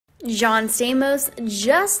John Stamos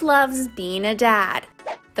just loves being a dad.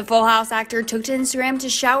 The Full House actor took to Instagram to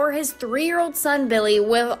shower his 3-year-old son Billy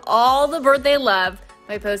with all the birthday love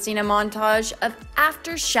by posting a montage of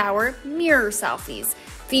after shower mirror selfies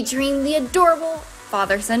featuring the adorable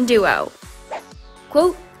father-son duo.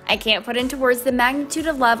 Quote, "I can't put into words the magnitude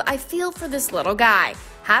of love I feel for this little guy.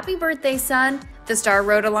 Happy birthday, son," the star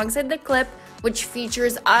wrote alongside the clip, which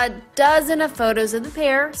features a dozen of photos of the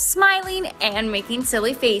pair smiling and making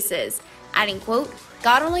silly faces, adding, quote,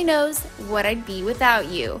 "God only knows what I'd be without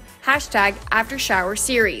you. Hashtag after shower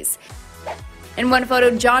series." In one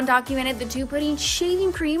photo, John documented the two putting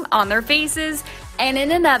shaving cream on their faces, and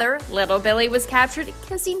in another, little Billy was captured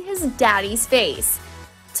kissing his daddy's face.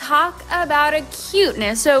 Talk about a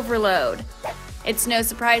cuteness overload. It's no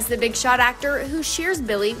surprise the big shot actor, who shares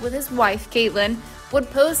Billy with his wife Caitlin, would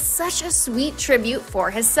post such a sweet tribute for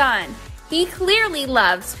his son. He clearly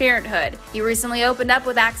loves parenthood. He recently opened up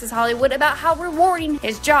with Access Hollywood about how rewarding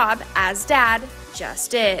his job as dad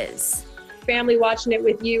just is. Family watching it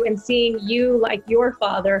with you and seeing you like your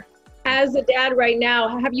father. As a dad right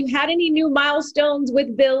now, have you had any new milestones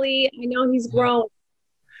with Billy? I know he's grown.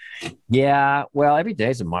 Yeah, well, every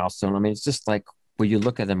day is a milestone. I mean, it's just like when you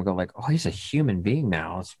look at them and go like, oh, he's a human being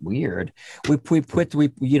now. It's weird. We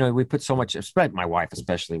put so much, especially my wife,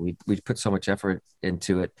 especially, we put so much effort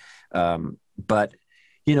into it. But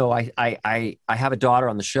you know, I have a daughter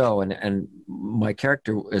on the show, and my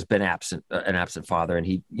character has been an absent father, and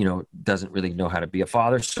he, you know, doesn't really know how to be a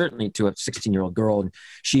father, certainly to a 16-year-old girl. And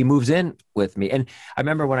she moves in with me. And I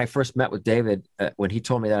remember when I first met with David, when he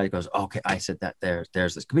told me that, he goes, okay, I said that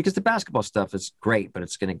there's this, because the basketball stuff is great, but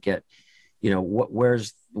it's going to get, you know,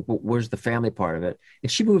 where's the family part of it?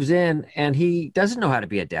 And she moves in, and he doesn't know how to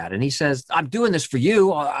be a dad. And he says, I'm doing this for you.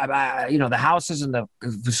 You know, the houses and the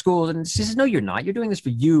schools. And she says, no, you're not. You're doing this for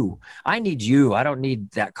you. I need you. I don't need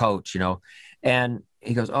that coach, you know? And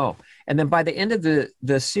he goes, oh. And then by the end of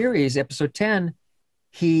the series, episode 10,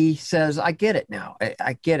 he says, I get it now.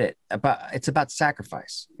 I get it. It's about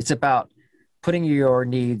sacrifice. It's about putting your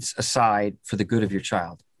needs aside for the good of your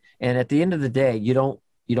child. And at the end of the day, you don't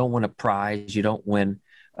win a prize, you don't win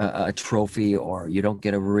a trophy, or you don't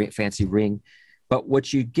get a fancy ring. But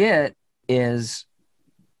what you get is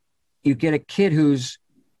you get a kid who's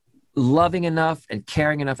loving enough and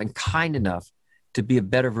caring enough and kind enough to be a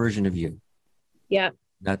better version of you. Yeah.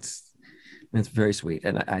 That's very sweet.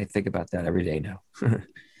 And I think about that every day now.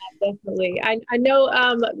 Definitely. I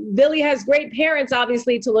know Billy has great parents,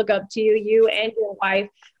 obviously, to look up to you and your wife.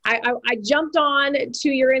 I jumped on to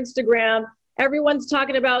your Instagram. Everyone's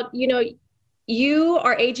talking about, you know, you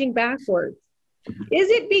are aging backwards. Is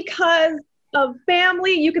it because of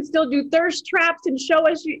family? You can still do thirst traps and show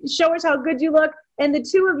us how good you look. And the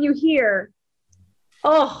two of you here.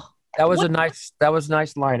 Oh, that was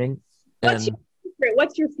nice lighting. What's your secret?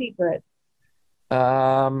 What's your secret?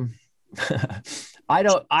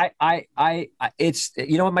 It's,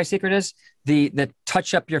 you know what my secret is? The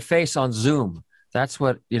touch up your face on Zoom. That's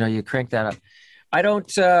what, you know, you crank that up.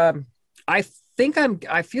 I think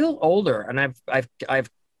I feel older, and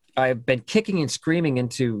I've been kicking and screaming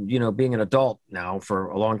into, you know, being an adult now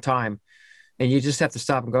for a long time, and you just have to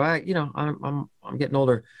stop and go, you know, I'm getting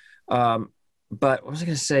older. But what was I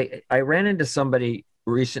going to say? I ran into somebody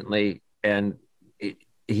recently, and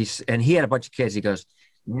he had a bunch of kids. He goes,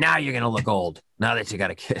 now you're going to look old now that you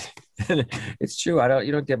got a kid. It's true.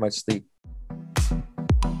 You don't get much sleep.